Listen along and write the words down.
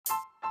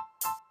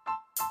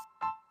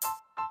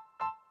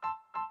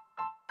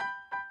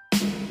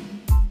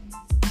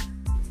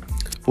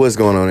What's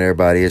going on,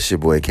 everybody? It's your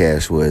boy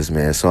Cash Woods,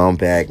 man. So I'm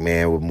back,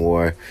 man, with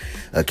more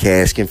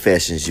Cash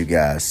Confessions, you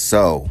guys.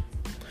 So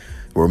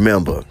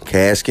remember,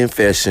 Cash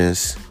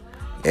Confessions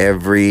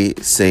every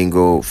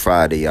single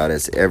Friday, y'all.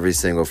 That's every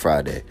single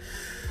Friday.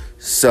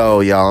 So,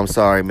 y'all, I'm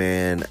sorry,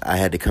 man. I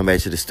had to come back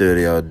to the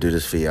studio to do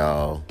this for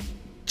y'all.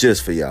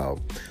 Just for y'all.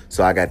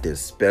 So I got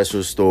this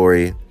special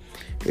story.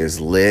 It's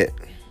lit.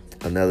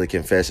 Another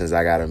confessions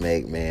I gotta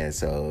make, man.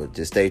 So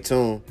just stay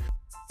tuned.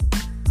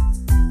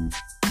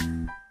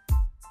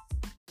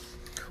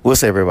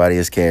 What's up, everybody?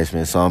 It's Cash,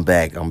 man. So I'm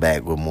back. I'm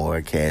back with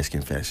more Cash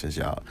Confessions,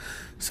 y'all.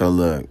 So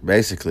look,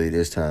 basically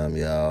this time,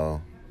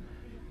 y'all,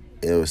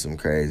 it was some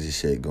crazy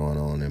shit going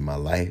on in my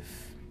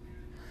life.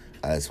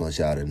 I just want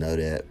y'all to know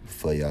that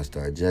before y'all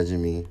start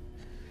judging me.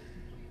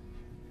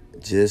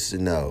 Just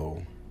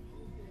know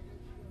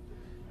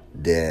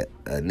that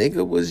a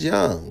nigga was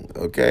young,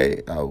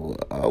 okay? I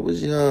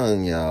was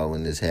young, y'all,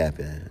 when this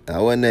happened. I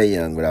wasn't that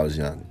young, but I was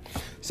young.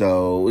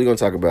 So we're going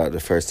to talk about the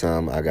first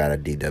time I got a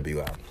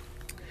DWI.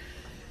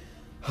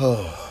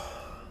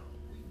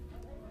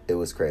 It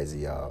was crazy,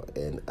 y'all.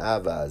 And I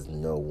advise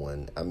no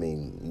one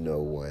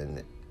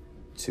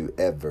to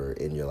ever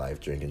in your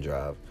life drink and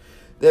drive.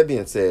 That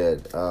being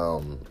said,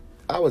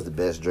 I was the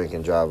best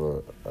drinking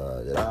driver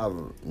that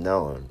I've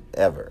known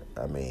ever.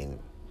 I mean,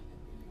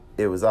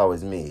 it was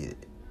always me.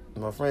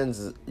 My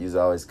friends used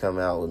to always come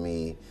out with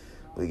me.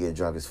 We get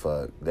drunk as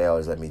fuck. They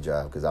always let me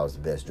drive because I was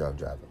the best drunk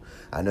driver.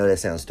 I know that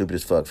sounds stupid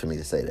as fuck for me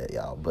to say that,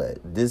 y'all, but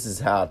this is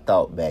how I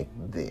thought back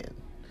then.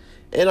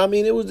 And I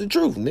mean, it was the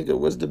truth. Nigga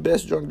was the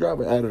best drunk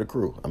driver out of the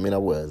crew. I mean, I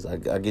was. I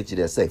get you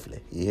there safely.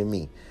 You hear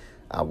me?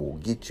 I will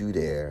get you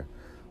there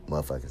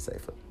motherfucking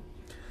safely.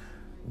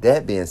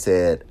 That being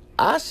said,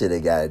 I should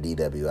have got a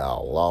DWI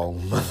a long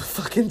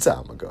motherfucking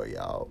time ago,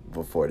 y'all,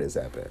 before this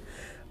happened.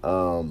 I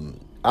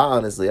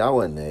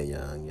wasn't that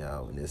young,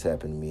 y'all, when this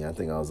happened to me. I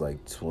think I was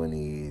like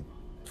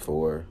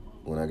 24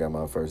 when I got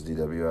my first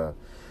DWI.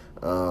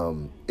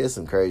 It's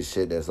some crazy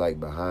shit that's like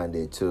behind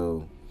it,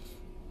 too.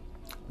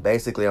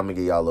 Basically, I'm going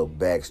to give y'all a little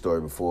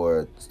backstory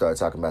before I start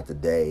talking about the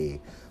day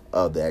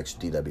of the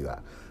actual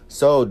DWI.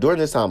 So, during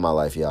this time in my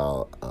life,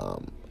 y'all,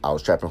 I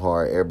was trapping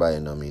hard. Everybody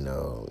know me,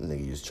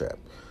 nigga used to trap.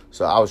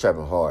 So, I was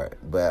trapping hard.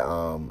 But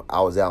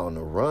I was out on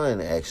the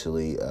run,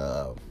 actually,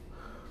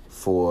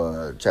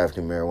 for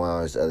trafficking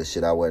marijuana and other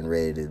shit. I wasn't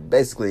ready to...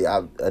 Basically,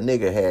 a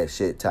nigga had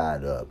shit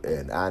tied up,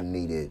 and I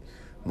needed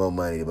more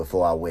money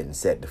before I went and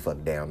sat the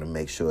fuck down to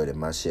make sure that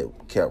my shit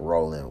kept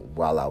rolling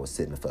while I was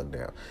sitting the fuck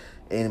down.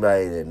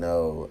 Anybody that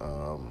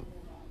know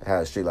how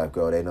the street life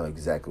go, they know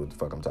exactly what the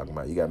fuck I'm talking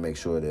about. You got to make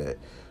sure that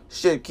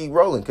shit keep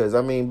rolling because, I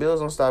mean, bills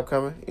don't stop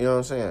coming. You know what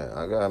I'm saying?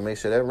 I got to make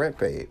sure that rent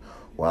paid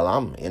while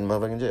I'm in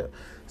motherfucking jail.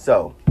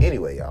 So,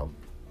 anyway, y'all.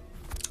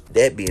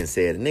 That being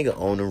said, a nigga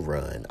on the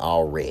run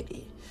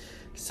already.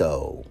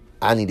 So,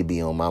 I need to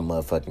be on my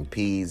motherfucking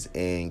P's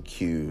and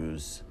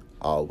Q's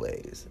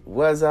always.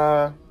 Was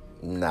I?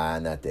 Nah,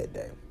 not that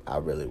day. I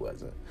really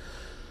wasn't.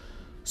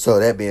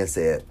 So, that being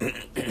said,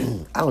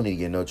 I don't need to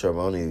get in no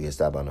trouble. I don't need to get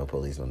stopped by no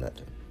police or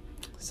nothing.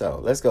 So,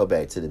 let's go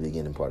back to the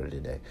beginning part of the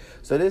day.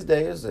 So, this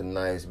day is a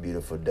nice,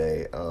 beautiful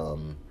day.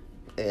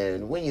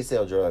 And when you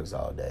sell drugs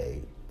all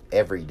day,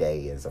 every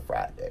day is a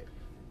Friday.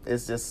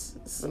 It's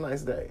a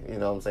nice day. You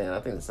know what I'm saying? I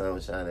think the sun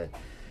was shining.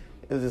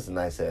 It was just a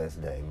nice-ass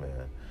day,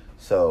 man.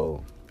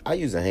 So, I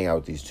used to hang out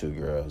with these two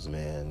girls,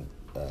 man.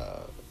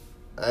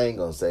 I ain't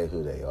going to say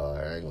who they are.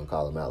 I ain't going to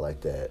call them out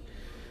like that.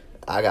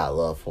 I got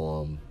love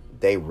for them.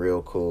 They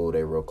real cool.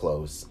 They real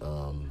close.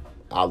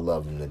 I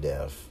love them to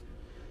death.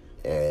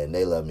 And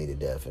they love me to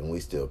death. And we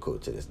still cool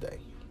to this day.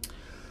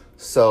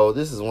 So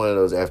this is one of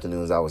those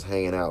afternoons I was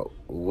hanging out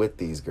with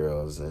these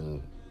girls.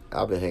 And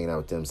I've been hanging out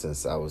with them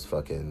since I was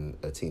fucking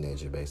a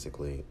teenager,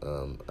 basically.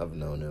 I've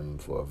known them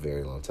for a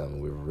very long time.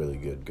 And we were really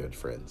good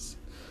friends.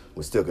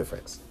 We're still good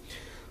friends.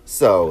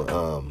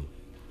 So,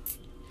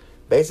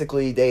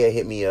 basically, they had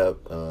hit me up.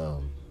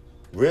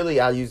 Really,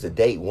 I used to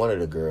date one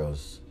of the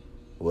girls.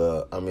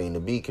 Well, I mean, to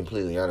be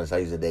completely honest, I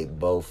used to date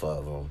both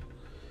of them.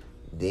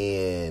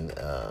 Then,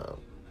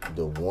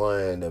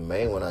 the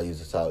main one I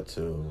used to talk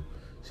to,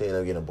 she ended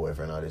up getting a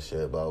boyfriend, all this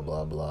shit, blah,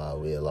 blah, blah.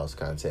 We had lost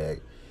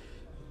contact.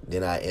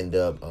 Then I end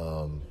up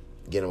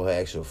getting with her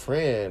actual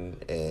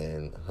friend,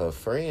 and her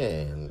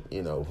friend,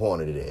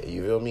 wanted it.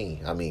 You feel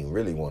me? I mean,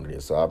 really wanted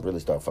it. So I really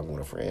started fucking with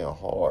her friend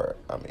hard.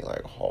 I mean,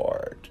 like,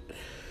 hard.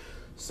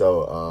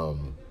 So,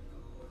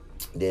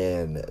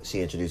 then she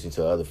introduced me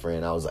to her other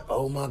friend. I was like,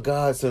 oh my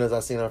God. As soon as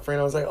I seen her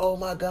friend, I was like, oh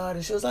my God.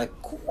 And she was like,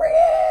 Chris,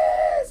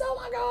 oh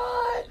my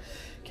God.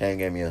 Kane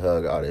gave me a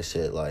hug, all this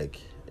shit. Like,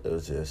 it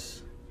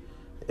was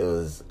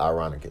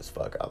ironic as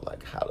fuck. I'm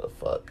like, how the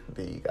fuck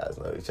do you guys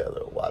know each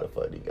other? Why the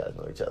fuck do you guys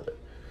know each other?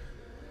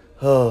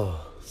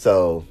 Oh,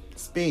 so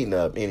speeding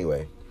up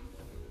anyway.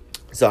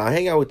 So I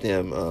hang out with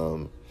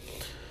them.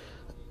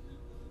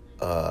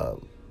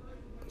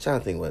 Trying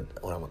to think what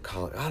I'm gonna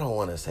call it. I don't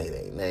want to say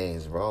their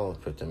names, bro. I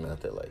don't put them out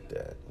there like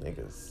that.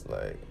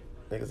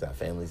 Niggas got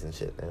families and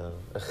shit now.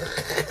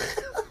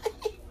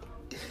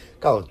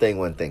 Call them thing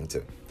one, thing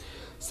two.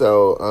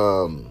 So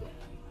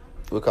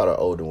we call the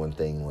older one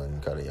thing one,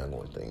 we call the younger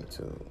one thing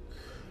two.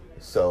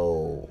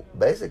 So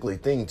basically,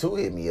 thing two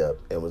hit me up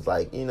and was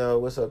like,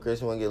 what's up,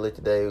 Chris? You want to get lit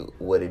today?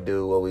 What it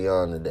do? What we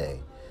on today?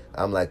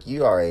 I'm like,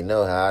 you already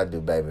know how I do,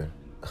 baby.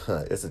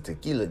 It's a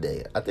tequila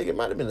day. I think it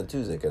might have been a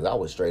Tuesday because I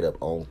was straight up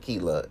on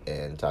tequila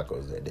and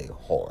tacos that day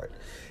hard.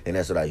 And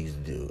that's what I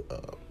used to do.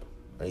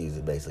 I used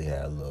to basically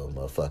have little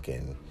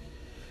motherfucking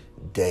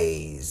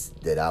days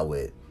that I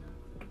would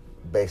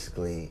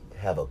basically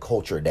have a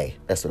culture day.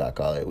 That's what I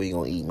call it. We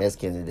gonna eat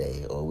Mexican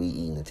today, or we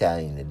eating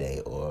Italian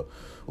today, or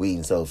we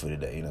eating soul food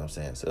today. You know what I'm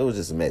saying? So it was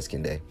just a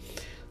Mexican day.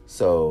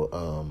 So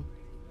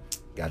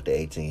got the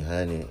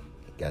 1800,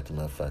 got the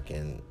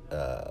motherfucking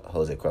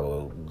Jose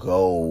Cuervo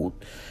Gold.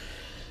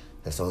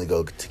 That's the only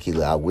gold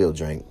tequila I will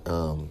drink.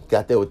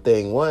 Got there with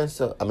thing one,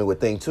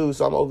 with thing two.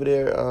 So I'm over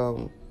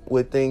there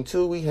with thing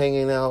two. We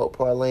hanging out,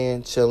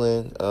 parlaying,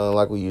 chilling,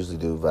 like we usually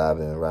do,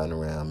 vibing, riding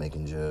around,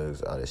 making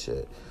jugs, all that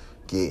shit.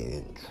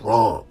 Getting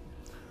drunk.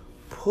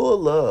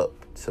 Pull up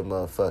to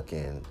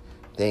motherfucking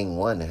thing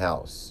one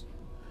house,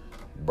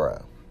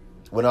 bruh.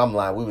 When I'm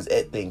like, we was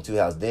at thing two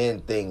house.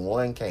 Then thing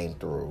one came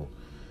through,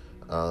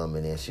 and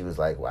then she was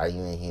like, "Why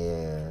you in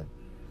here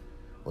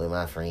with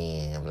my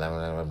friend?" Blah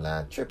blah blah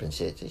blah. Tripping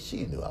shit.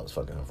 She knew I was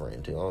fucking her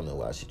friend too. I don't know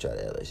why she tried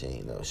to act like she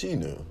didn't know. She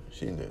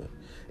knew.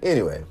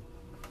 Anyway,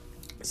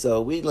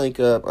 so we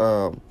link up.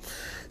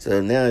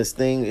 So now this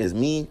thing is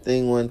me,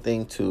 thing one,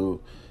 thing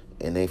two,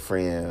 and they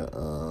friend,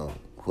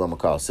 who I'm gonna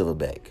call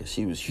Silverback, because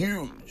she was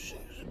huge. She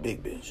was a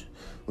big bitch.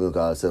 We'll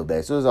call her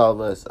Silverback. So it was all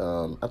of us.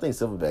 I think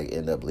Silverback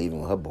ended up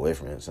leaving with her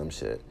boyfriend or some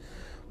shit.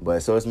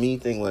 But so it's me,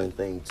 thing one,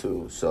 thing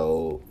two.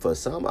 So for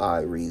some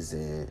odd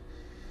reason,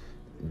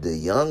 the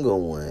younger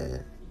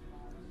one,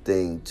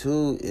 thing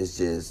two, is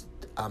just,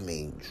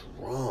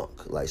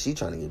 drunk. Like, she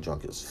trying to get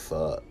drunk as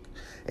fuck.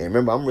 And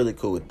remember, I'm really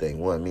cool with thing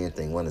one. Me and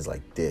thing one is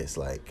like this.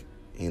 Like,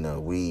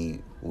 we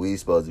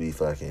supposed to be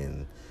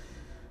fucking,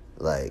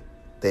 like,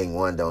 thing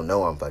one don't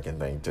know I'm fucking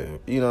thing two.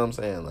 You know what I'm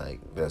saying? Like,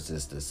 that's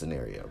just the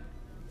scenario.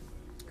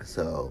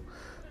 So,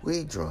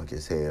 we drunk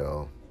as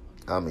hell.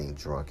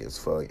 Drunk as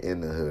fuck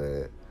in the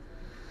hood.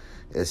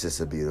 It's just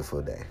a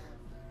beautiful day.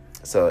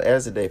 So,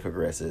 as the day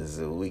progresses,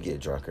 we get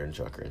drunker and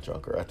drunker and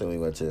drunker. I think we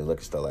went to the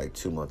liquor store like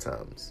 2 more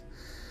times.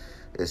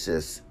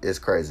 It's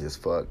crazy as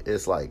fuck.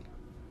 It's like,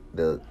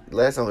 the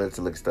last time we went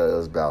to the liquor store, it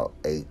was about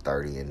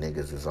 8:30 and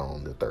niggas is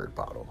on the third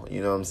bottle.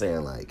 You know what I'm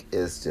saying? Like,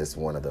 it's just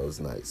one of those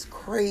nights.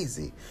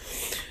 Crazy.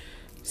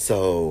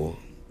 So,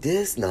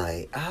 this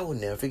night, I will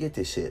never forget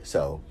this shit.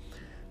 So,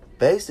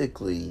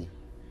 basically,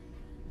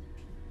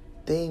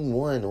 thing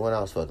one, the one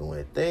I was fucking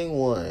with, thing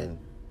one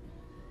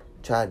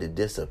tried to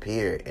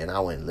disappear, and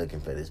I went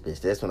looking for this bitch.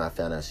 That's when I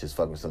found out she was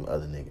fucking with some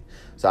other nigga.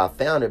 So I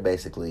found her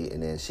basically,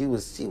 and then she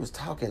was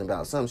talking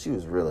about something. She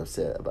was real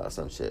upset about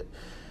some shit,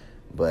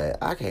 but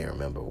I can't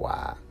remember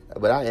why.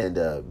 But I ended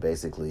up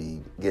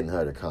basically getting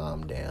her to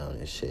calm down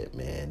and shit,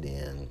 man.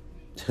 Then,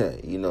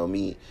 you know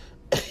me,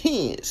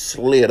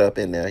 slid up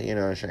in there. You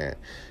know what I'm saying?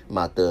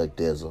 My thug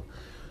dizzle.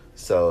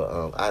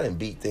 So I didn't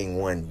beat thing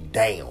one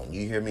down.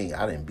 You hear me?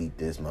 I didn't beat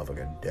this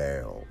motherfucker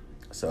down.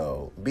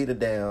 So beat her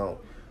down.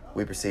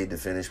 We proceed to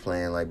finish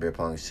playing like beer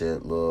pong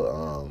shit,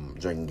 little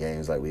drinking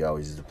games like we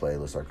always used to play,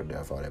 little circle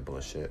death, all that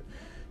bullshit.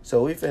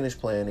 So we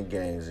finished playing the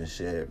games and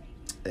shit,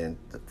 and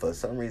for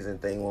some reason,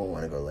 thing one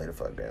want to go lay the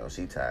fuck down.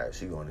 She tired,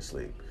 she going to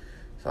sleep.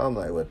 So I'm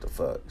like, what the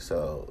fuck?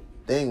 So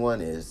thing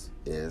one is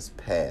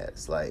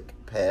passed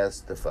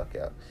the fuck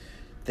out.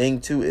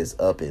 Thing two is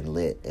up and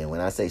lit, and when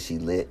I say she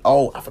lit,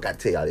 oh, I forgot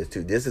to tell y'all this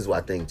too. This is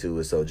why thing two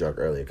was so drunk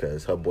earlier,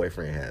 because her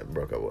boyfriend had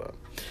broke up with her.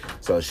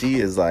 So she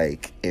is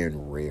like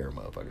in rare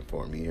motherfucking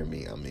form. You hear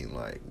me?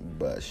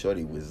 But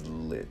shorty was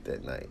lit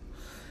that night,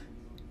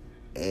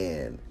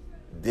 and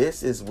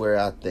this is where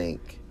I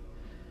think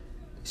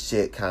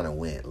shit kind of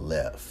went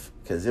left,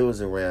 because it was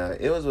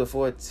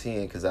before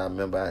 10, because I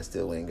remember I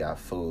still went and got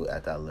food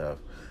after I left,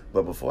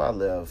 but before I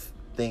left,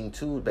 thing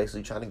two was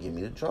basically trying to get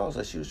me to draw.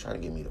 So she was trying to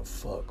get me to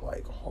fuck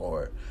like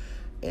hard.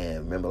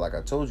 And remember, like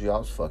I told you, I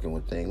was fucking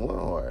with thing one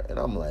hard. And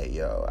I'm like,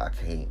 yo, I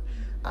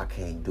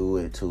can't do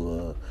it to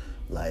her.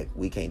 Like,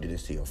 we can't do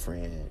this to your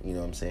friend. You know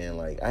what I'm saying?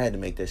 Like, I had to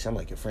make that shit. I'm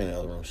like, your friend in the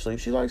other room sleep.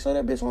 She like, so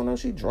that bitch don't know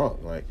she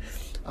drunk. Like,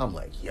 I'm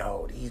like,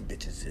 yo, these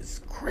bitches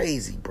is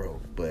crazy,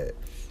 bro. But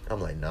I'm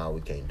like, nah,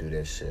 we can't do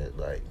that shit.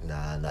 Like,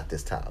 nah, not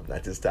this time.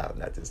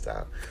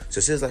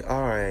 So she was like,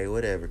 all right,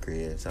 whatever,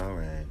 Chris. All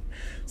right.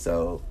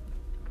 So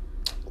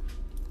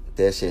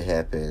that shit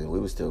happened. We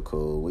were still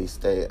cool. We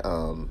stayed,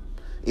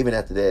 even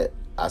after that,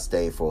 I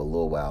stayed for a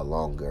little while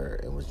longer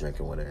and was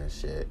drinking with her and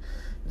shit.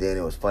 Then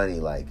it was funny,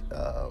 like,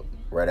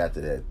 right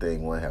after that,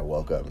 thing one had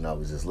woke up and I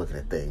was just looking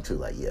at thing two,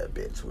 like, yeah,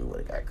 bitch, we would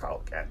have got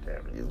caught.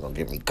 Goddamn it, you was gonna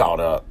get me caught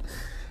up.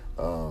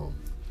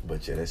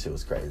 But yeah, that shit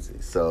was crazy.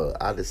 So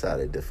I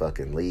decided to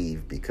fucking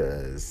leave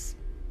because,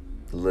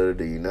 little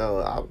do you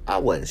know, I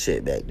wasn't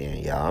shit back then,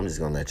 y'all. I'm just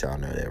gonna let y'all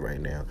know that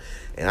right now.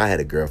 And I had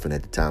a girlfriend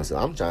at the time, so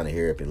I'm trying to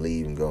hurry up and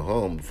leave and go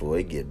home before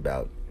it get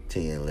about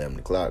 10, 11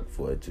 o'clock.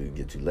 For it to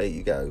get too late,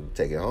 you gotta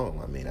take it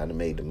home. I done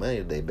made the money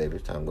today, baby.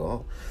 It's time to go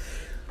home.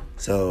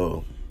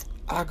 So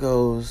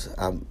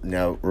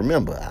Now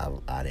remember,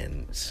 I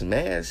didn't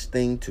smash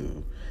thing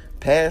 2,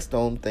 passed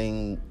on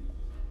thing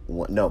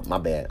 1. No, my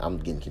bad. I'm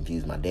getting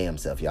confused. My damn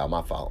self, y'all.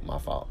 My fault,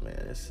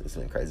 man. It's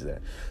been crazy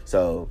there.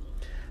 So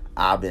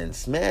I didn't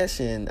smash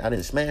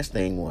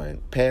thing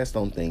 1, passed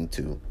on thing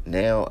 2.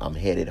 Now I'm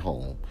headed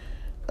home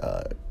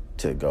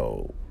to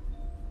go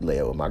lay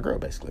out with my girl,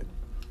 basically.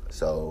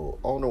 So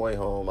on the way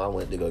home, I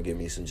went to go get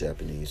me some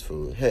Japanese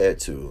food. Had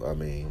to. I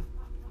mean,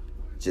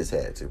 just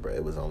had to, bro.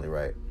 It was only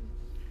right.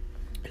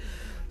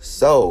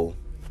 So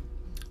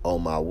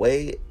on my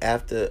way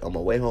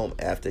home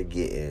after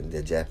getting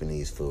the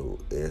Japanese food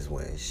is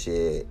when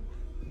shit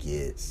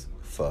gets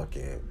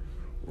fucking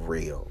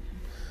real.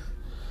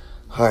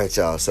 All right,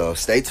 y'all. So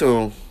stay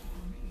tuned.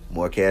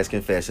 More Cash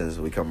Confessions.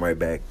 We come right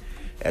back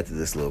after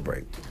this little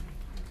break.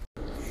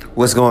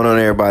 What's going on,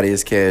 everybody?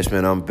 It's Cash,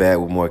 man. I'm back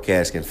with more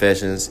Cash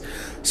Confessions.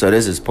 So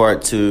this is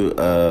part 2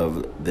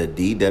 of the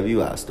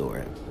DWI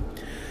story.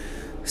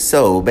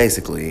 So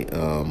basically,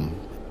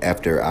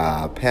 after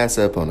I pass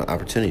up on the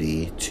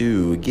opportunity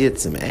to get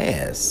some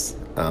ass,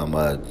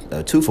 a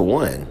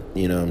 2-for-1,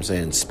 you know what I'm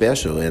saying,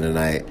 special in the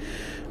night,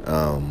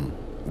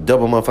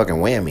 double motherfucking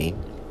whammy,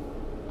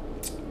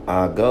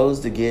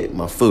 goes to get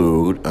my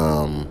food.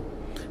 I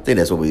think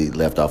that's what we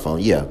left off on.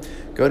 Yeah.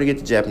 Go to get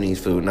the Japanese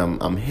food, and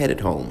I'm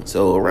headed home.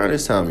 So around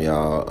this time,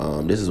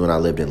 y'all, this is when I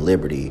lived in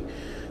Liberty.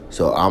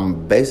 So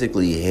I'm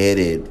basically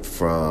headed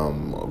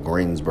from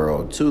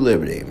Greensboro to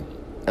Liberty.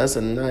 That's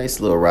a nice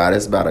little ride.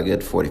 It's about a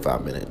good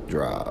 45-minute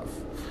drive.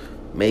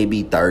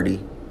 Maybe 30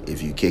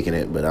 if you kicking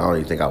it, but I don't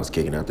even think I was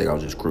kicking it. I think I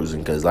was just cruising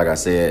because, like I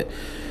said,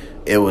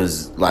 it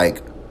was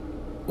like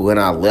when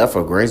I left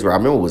for Greensboro, I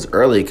remember it was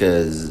early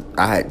because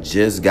I had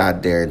just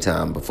got there in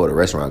time before the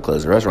restaurant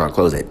closed. The restaurant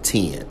closed at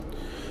 10.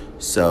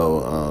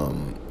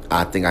 So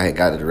I think I had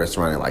got to the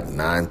restaurant at like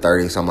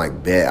 9:30. So I'm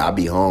like, bet I'll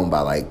be home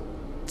by like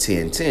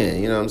 10:10.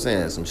 You know what I'm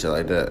saying? Some shit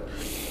like that.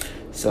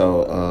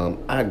 So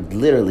I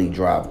literally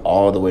drive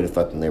all the way to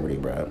fucking Liberty,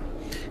 bro.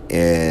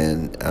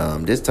 And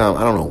this time,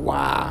 I don't know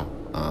why,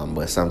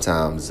 but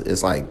sometimes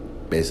it's like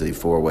basically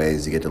 4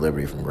 ways to get to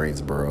Liberty from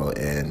Greensboro.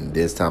 And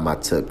this time I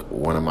took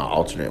one of my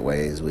alternate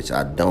ways, which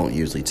I don't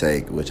usually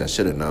take, which I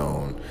should have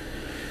known.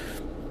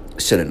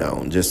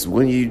 Just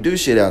when you do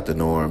shit out the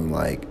norm,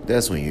 like,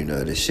 that's when you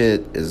know the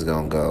shit is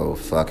gonna go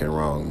fucking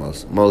wrong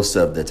most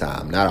of the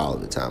time. Not all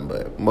of the time,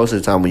 but most of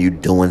the time when you're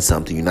doing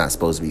something you're not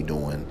supposed to be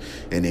doing,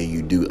 and then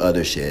you do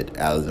other shit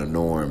out of the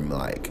norm,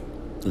 like,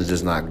 it's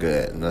just not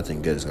good.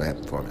 Nothing good is gonna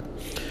happen for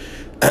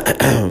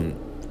me.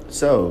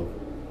 So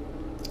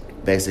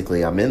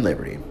basically I'm in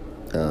Liberty,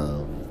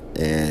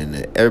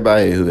 and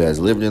everybody who has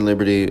lived in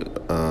Liberty,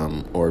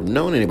 or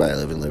known anybody that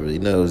lived in Liberty,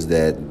 knows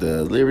that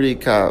the Liberty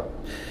cop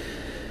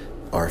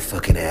are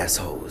fucking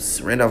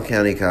assholes. Randolph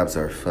County cops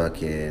are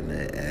fucking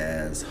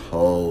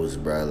assholes,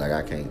 bro. Like,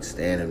 I can't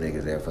stand them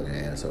niggas. They're fucking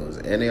assholes.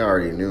 And they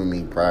already knew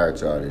me prior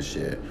to all this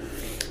shit.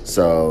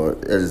 So,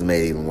 it just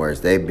made it even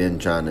worse. They've been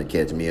trying to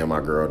catch me and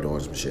my girl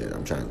doing some shit.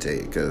 I'm trying to tell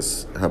you.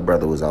 Because her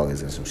brother was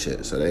always in some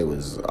shit. So, they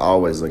was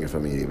always looking for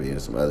me to be in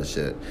some other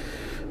shit.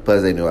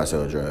 Plus, they knew I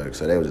sold drugs.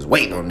 So, they was just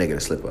waiting on a nigga to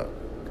slip up.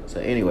 So,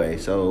 anyway,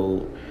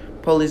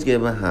 police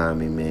get behind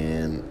me,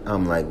 man.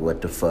 I'm like,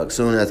 what the fuck?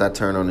 Soon as I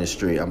turn on the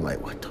street, I'm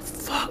like, what the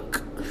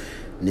fuck?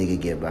 Nigga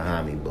get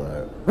behind me,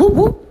 blood. Whoop,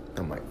 whoop.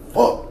 I'm like,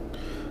 fuck.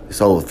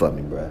 It's over for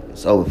me, bro.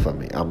 It's over for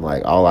me. I'm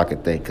like, all I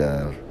could think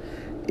of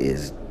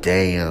is,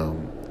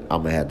 damn,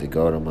 I'm going to have to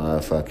go to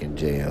motherfucking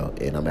jail.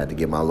 And I'm going to have to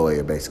get my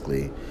lawyer,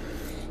 basically,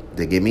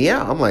 to get me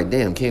out. I'm like,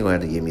 damn, King going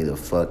to have to get me the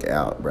fuck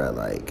out, bro.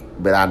 Like,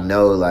 but I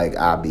know, like,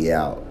 I'll be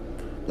out.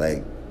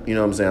 Like, you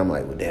know what I'm saying? I'm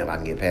like, well, damn, I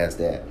can get past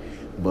that.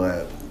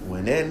 But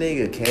when that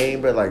nigga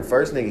came, bro, like,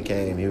 first nigga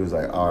came, he was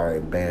like, all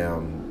right,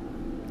 bam.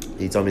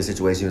 He told me the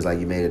situation. He was like,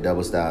 you made a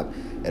double stop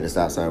at a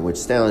stop sign, which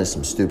sounded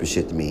some stupid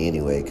shit to me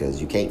anyway, because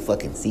you can't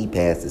fucking see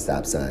past the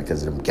stop sign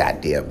because of them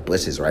goddamn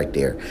bushes right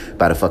there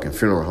by the fucking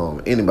funeral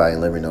home. Anybody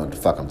let me know what the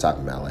fuck I'm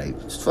talking about. Like,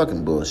 it's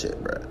fucking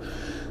bullshit, bro.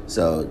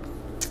 So,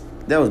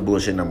 that was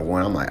bullshit number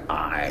one. I'm like, all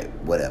right,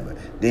 whatever.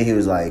 Then he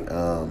was like,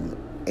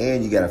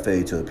 and you got to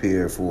failure to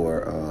appear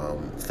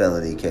for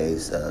felony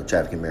case,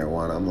 trafficking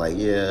marijuana. I'm like,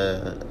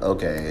 yeah,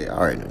 okay, I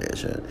already knew that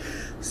shit.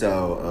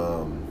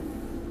 So,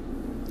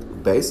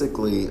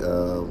 basically,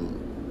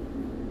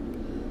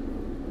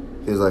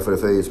 he was like, for the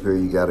failure to appear,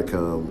 you got to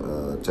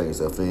come check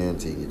yourself in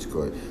till you get your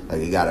court.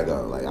 Like, you got to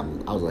go. Like, I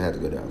was going to have to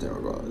go downtown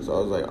regardless. So I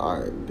was like,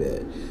 all right,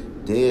 bet.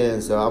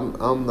 Then, so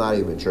I'm not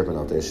even tripping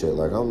off that shit.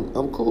 Like,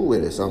 I'm cool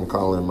with it. So I'm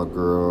calling my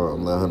girl.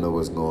 I'm letting her know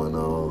what's going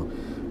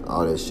on.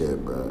 All that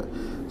shit, bro.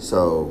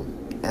 So,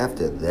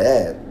 after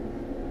that,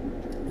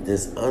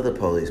 this other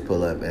police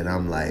pull up, and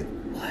I'm like,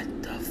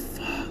 what the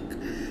fuck?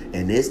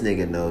 And this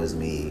nigga knows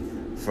me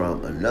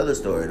from another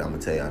story that I'm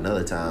gonna tell you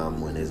another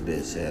time when this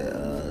bitch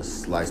had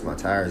sliced my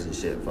tires and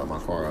shit, fucked my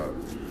car up.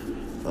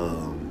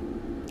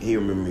 He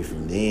remembered me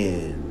from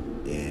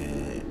then,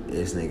 and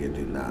this nigga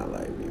do not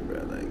like me,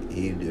 bro. Like,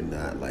 he do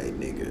not like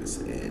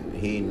niggas, and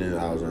he knew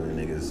I was one of the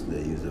niggas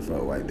that used to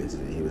fuck white bitches,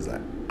 and he was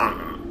like,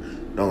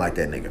 don't like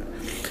that nigga.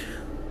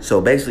 So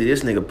basically,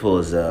 this nigga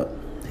pulls up.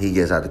 He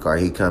gets out the car.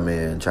 He come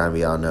in trying to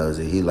be all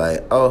nosy. He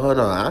like, oh, hold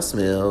on, I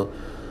smell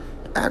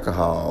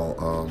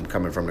alcohol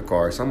coming from the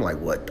car. So I'm like,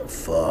 what the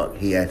fuck?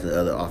 He asked the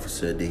other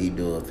officer, did he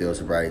do a field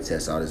sobriety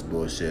test, all this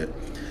bullshit.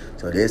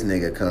 So this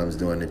nigga comes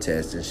doing the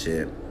test and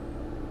shit.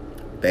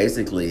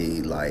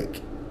 Basically,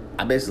 like,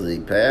 I basically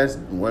passed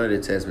one of the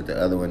tests, but the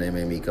other one, they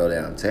made me go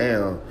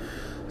downtown.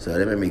 So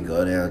they made me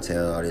go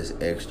downtown, all this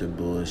extra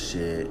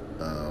bullshit.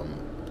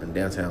 And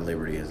downtown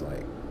Liberty is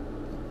like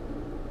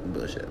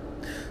bullshit.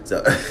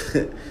 So,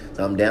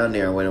 so I'm down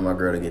there waiting on my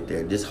girl to get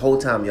there. This whole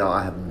time, y'all,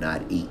 I have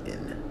not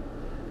eaten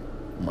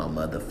my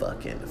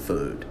motherfucking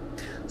food.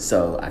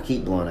 So I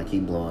keep blowing,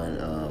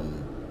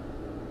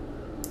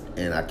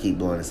 and I keep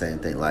blowing the same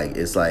thing. Like,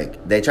 it's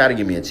like they try to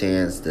give me a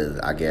chance to,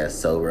 I guess,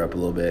 sober up a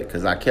little bit,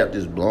 because I kept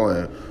just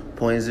blowing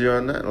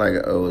 0.09. Like,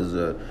 it was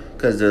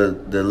because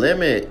the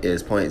limit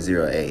is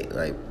 0.08.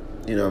 Like,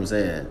 you know what I'm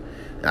saying?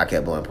 And I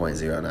kept blowing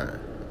 0.09.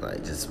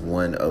 Like, just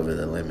one over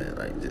the limit.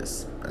 Like,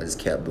 I just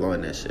kept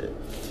blowing that shit.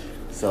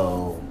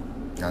 So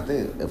I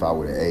think if I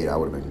would have ate, I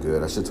would have been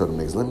good. I should have told them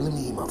niggas, let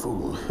me eat my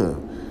food.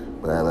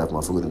 But I left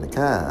my food in the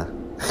car.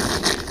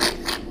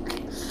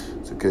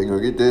 So can't go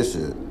get that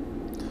shit.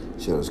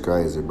 Shit was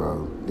crazy,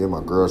 bro. Then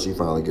my girl, she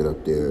finally get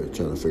up there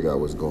trying to figure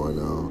out what's going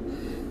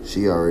on.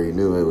 She already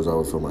knew it was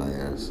over for my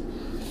ass.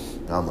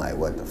 I'm like,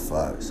 what the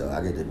fuck? So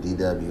I get the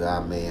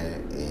DWI,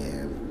 man,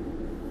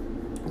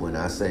 and when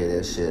I say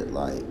that shit,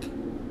 like,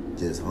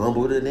 just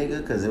humbled a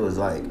nigga, because it was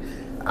like,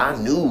 I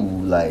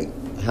knew, like,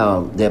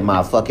 how that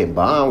my fucking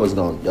bond was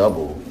gonna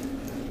double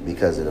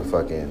because of the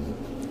fucking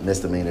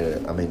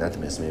misdemeanor. I mean, not the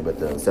misdemeanor, but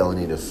the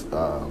felony to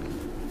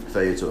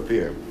failure to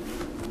appear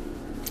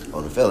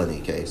on the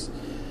felony case.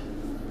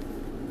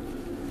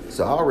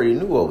 So I already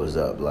knew what was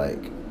up.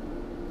 Like,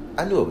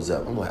 I knew it was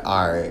up. I'm like,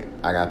 all right,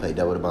 I gotta pay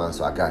double the bond,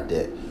 so I got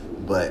that.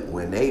 But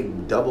when they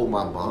doubled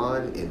my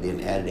bond and then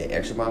added that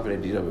extra bond for the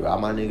DWI,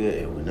 my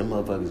nigga, and when them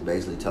motherfuckers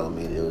basically telling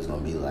me that it was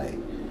gonna be like,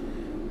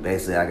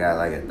 basically I got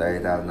like a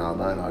 $30,000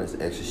 bond, all this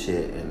extra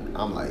shit, and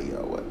I'm like,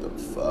 yo, what the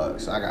fuck?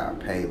 So I gotta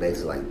pay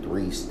basically like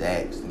 3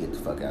 stacks to get the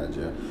fuck out of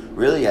jail.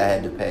 Really, I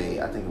had to pay,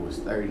 I think it was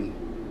 30,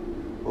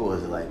 what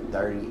was it, like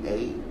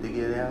 38 to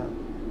get out?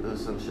 It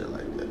was some shit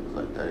like that. It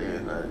was like 38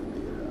 to get out.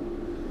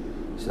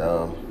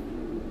 So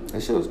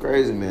that shit was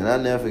crazy, man. I'll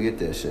never forget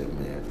that shit,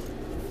 man.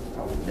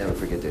 I would never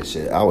forget that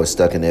shit. I was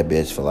stuck in that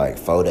bitch for like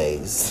 4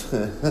 days.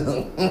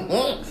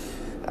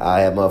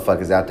 I had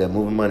motherfuckers out there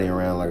moving money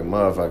around like a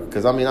motherfucker.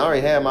 Because, I mean, I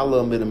already had my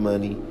little bit of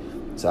money.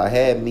 So I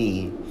had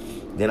me.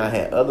 Then I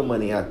had other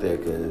money out there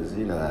because,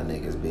 you know how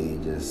niggas be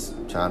just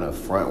trying to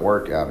front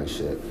work out and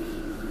shit.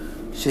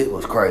 Shit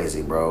was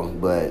crazy, bro.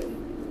 But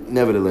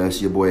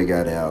nevertheless, your boy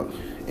got out.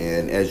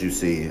 And as you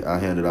see, I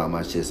handed out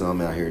my shit. So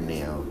I'm out here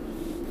now.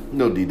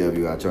 No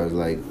DWI charge.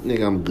 Like,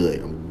 nigga, I'm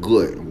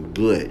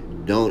good.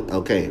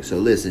 Okay, so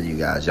listen, you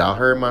guys. Y'all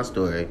heard my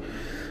story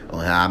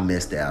on how I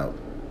missed out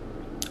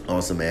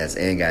on some ass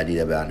and got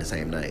DWI on the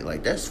same night.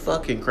 Like, that's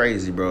fucking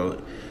crazy, bro.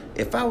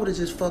 If I would have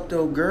just fucked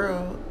old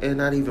girl and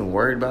not even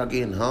worried about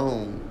getting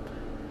home,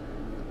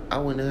 I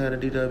wouldn't have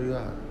had a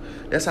DWI.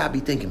 That's how I be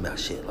thinking about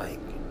shit. Like,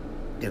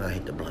 then I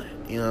hit the blunt.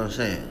 You know what I'm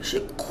saying?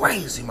 Shit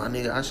crazy, my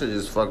nigga. I should have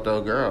just fucked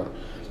old girl.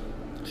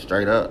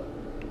 Straight up.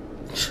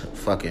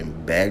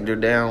 Fucking bagged her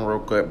down real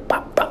quick.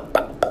 Bop, bop,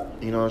 bop, bop.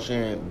 You know what I'm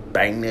saying?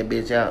 Bang that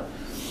bitch out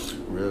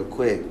real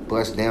quick.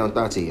 Bust down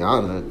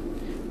Tatiana.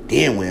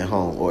 Then went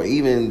home. Or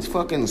even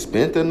fucking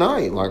spent the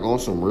night. Like on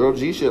some real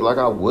G shit like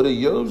I would have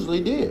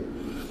usually did.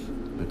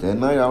 But that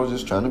night I was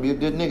just trying to be a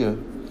good nigga.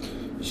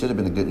 Should have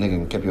been a good nigga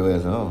and kept your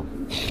ass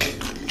home.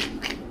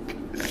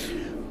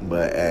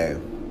 But hey,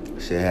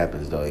 shit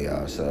happens though,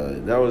 y'all. So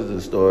that was the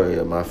story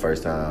of my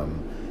first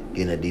time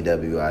getting a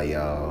DWI,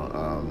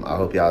 y'all. I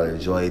hope y'all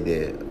enjoyed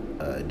it.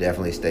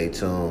 Definitely stay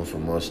tuned for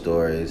more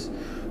stories,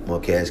 more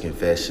cash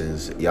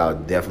confessions. Y'all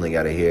definitely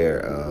got to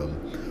hear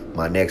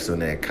my next one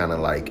that kind of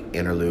like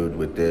interlude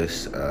with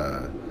this.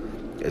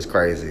 It's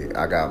crazy.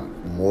 I got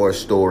more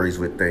stories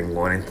with thing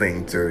 1 and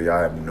thing 2. Y'all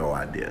have no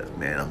idea,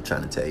 man. I'm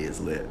trying to tell you, it's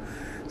lit.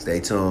 Stay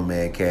tuned,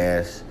 man.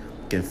 Cash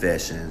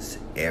confessions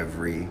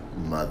every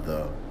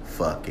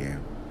motherfucking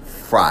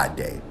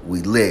Friday.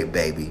 We lit,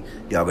 baby.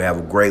 Y'all gonna have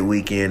a great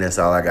weekend. That's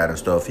all I got in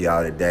store for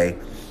y'all today.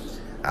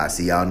 I'll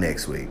see y'all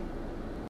next week.